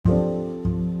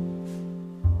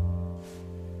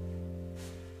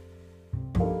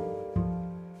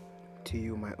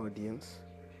audience,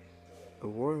 a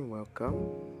warm welcome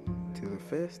to the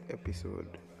first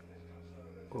episode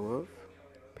of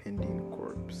Pending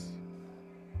Corpse.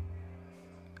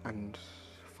 And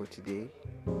for today,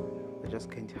 we're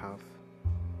just going to have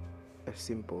a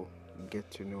simple get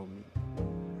to know me,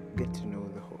 get to know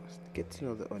the host, get to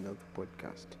know the owner of the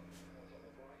podcast,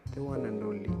 the one and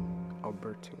only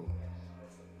Alberto.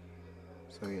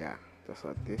 So yeah, that's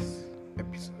what this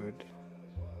episode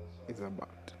is about.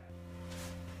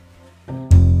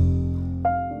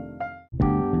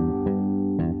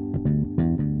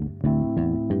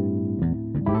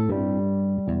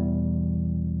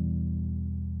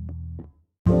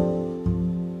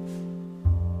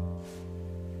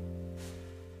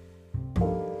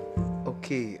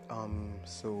 Okay,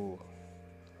 so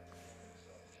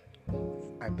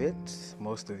I bet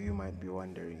most of you might be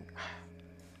wondering,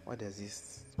 what's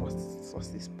this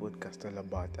podcast all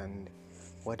about, and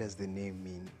what does the name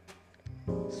mean?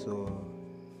 So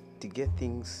to get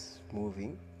things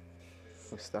moving,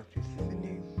 we'll start with the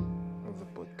name of the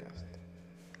podcast.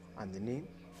 And the name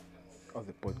of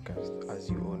the podcast, as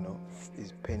you all know,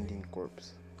 is Pending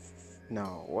Corpse.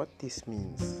 Now, what this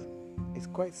means is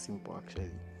quite simple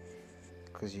actually,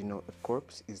 because a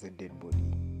corpse is a dead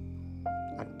body,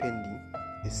 and pending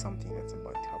is something that's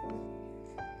about to happen.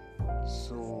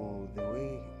 So the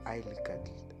way I look at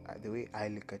it, and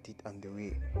the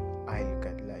way I look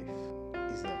at life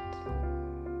is that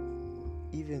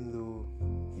even though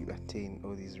you attain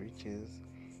all these riches,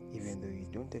 even though you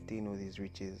don't attain all these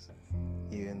riches,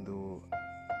 even though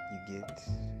you get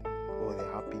all the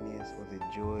happiness or the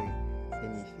joy,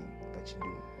 anything that you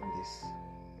do on this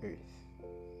earth,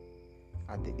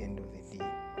 at the end of the day,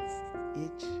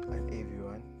 each and every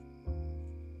one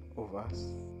of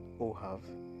us all have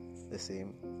the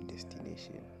same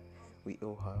destination. We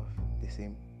all have the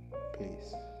same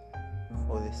place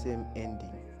or the same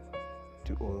ending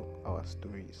to all our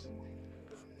stories.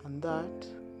 And that,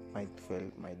 my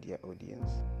dear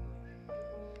audience,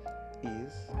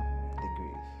 is the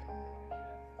grave.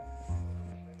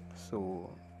 So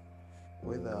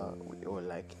whether we all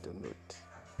like it or not,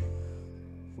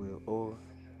 we'll all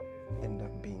end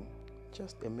up being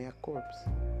just a mere corpse,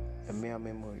 a mere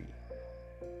memory,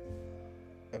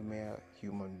 a mere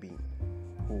human being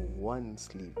who once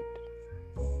lived.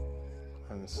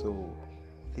 And so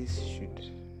this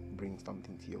should bring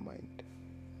something to your mind.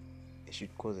 It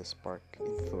should cause a spark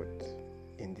in thought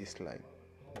in this line.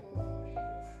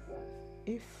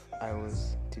 If I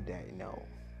was to die now,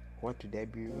 what would I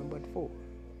be remembered for?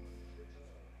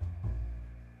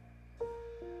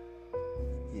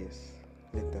 Yes,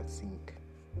 let that sink.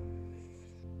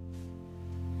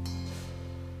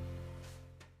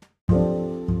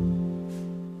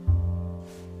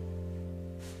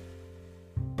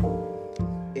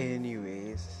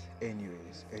 Anyways.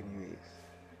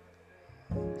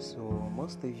 So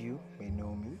most of you may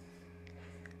know me.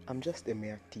 I'm just a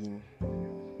mere teen.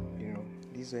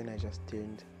 This is when I just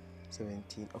turned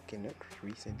 17. Okay, not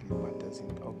recently, but as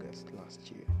in August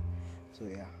last year. So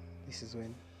yeah, this is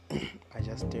when I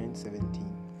just turned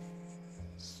 17.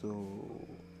 So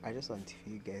I just want to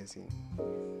fill you guys in,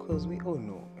 because we all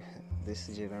know this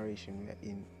generation we are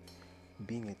in,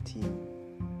 being a teen,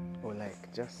 or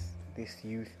like just this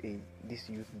youth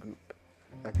group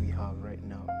that we have right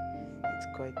now, it's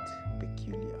quite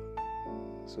peculiar.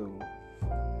 So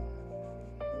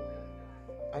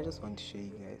I just want to show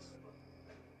you guys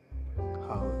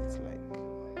how it's like.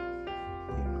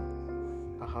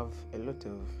 I have a lot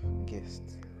of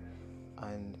guests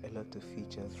and a lot of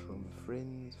features from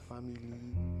friends,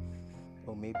 family,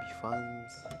 or maybe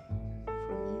fans,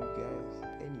 from you guys,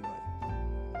 anyone.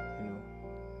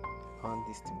 I want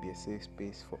this to be a safe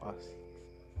space for us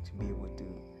to be able to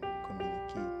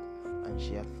communicate and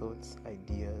share thoughts,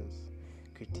 ideas,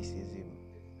 criticism,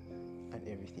 and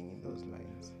everything in those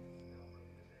lines.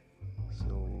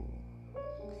 So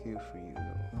feel free,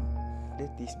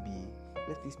 let this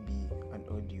be an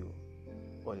audio,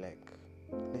 or like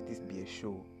let this be a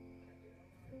show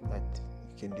that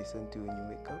you can listen to when you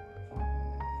wake up,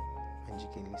 and you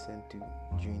can listen to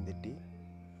during the day,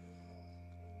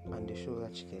 and a show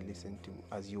that you can listen to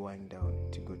as you wind down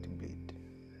to go to bed.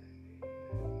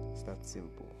 It's that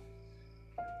simple.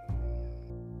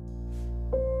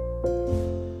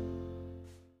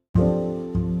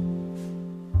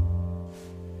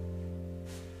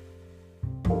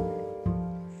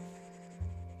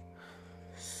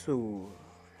 So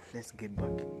let's get back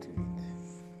into it.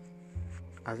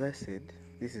 As I said,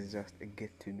 this is just a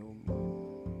get to know me.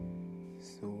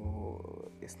 So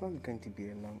it's not going to be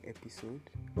a long episode.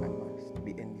 I must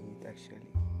be ending it actually.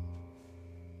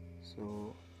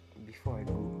 So before I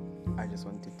go, I just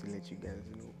wanted to let you guys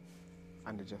know,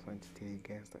 and I just want to tell you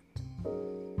guys that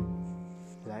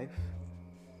life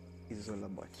is all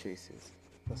about choices.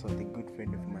 That's what a good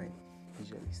friend of mine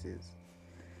usually says.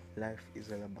 Life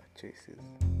is all about choices.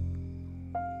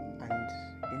 And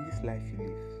in this life you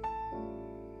live,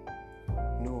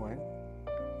 no one,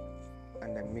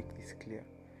 and I make this clear,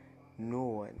 no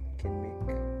one can make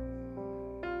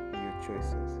your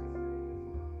choices.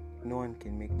 No one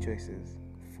can make choices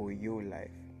for your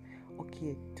life.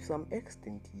 Okay, to some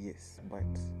extent, yes, but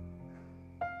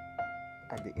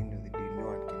at the end of the day, no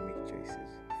one can make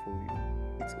choices for you.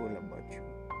 It's all about you.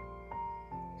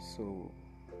 So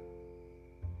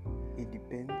it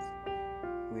depends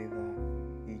whether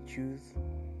you choose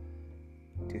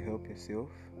to help yourself,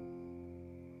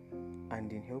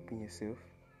 and in helping yourself,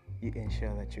 you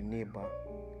ensure that your neighbor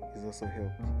is also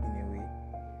helped in a way,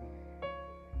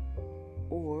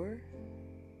 or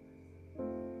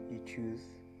you choose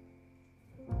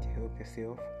to help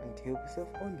yourself and to help yourself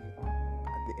only.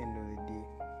 At the end of the day,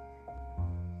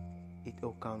 it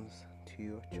all comes to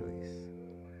your choice.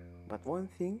 But one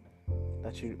thing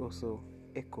that should also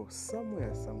echo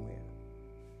somewhere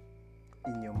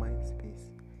in your mind space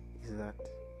is that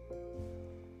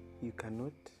you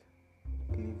cannot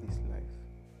live this life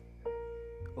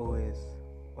always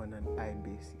on an I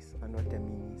basis. And what I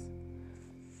mean is,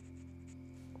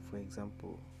 for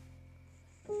example,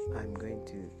 I'm going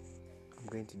to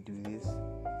do this,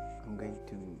 I'm going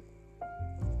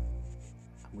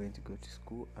to go to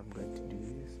school, I'm going to do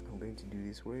this, I'm going to do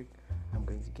this work, I'm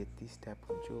going to get this type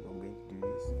of job, I'm going to do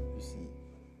this. You see,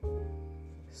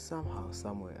 somehow,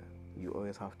 somewhere, you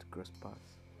always have to cross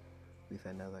paths with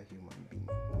another human being.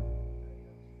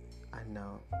 And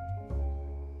now,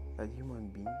 that human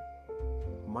being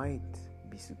might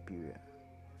be superior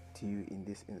to you in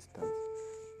this instance.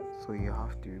 So you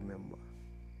have to remember,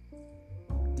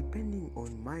 depending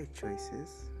on my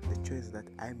choices, the choice that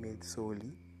I made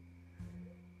solely,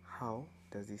 how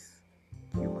does this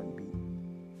human being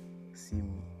see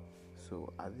me?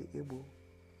 So are they able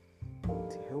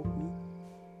to help me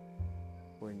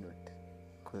or not?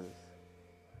 Because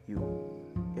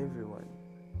everyone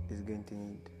is going to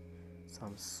need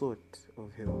some sort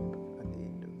of help at the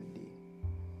end of the day.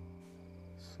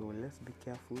 So let's be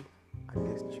careful and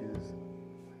let's choose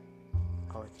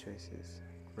our choices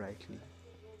rightly.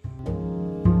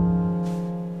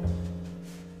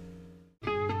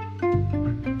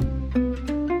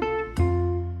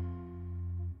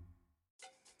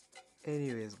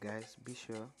 Anyways, guys, be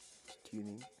sure to tune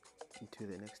in into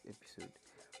the next episode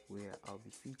where I'll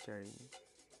be featuring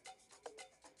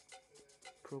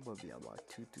probably about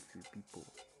 2 to 3 people.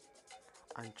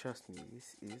 And trust me,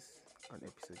 this is an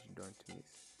episode you don't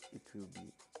miss. It will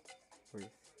be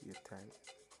worth your time.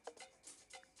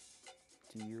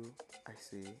 To you, I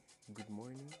say good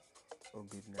morning or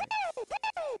good night.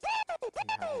 And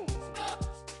have a nice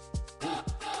day.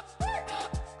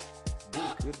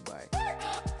 Goodbye.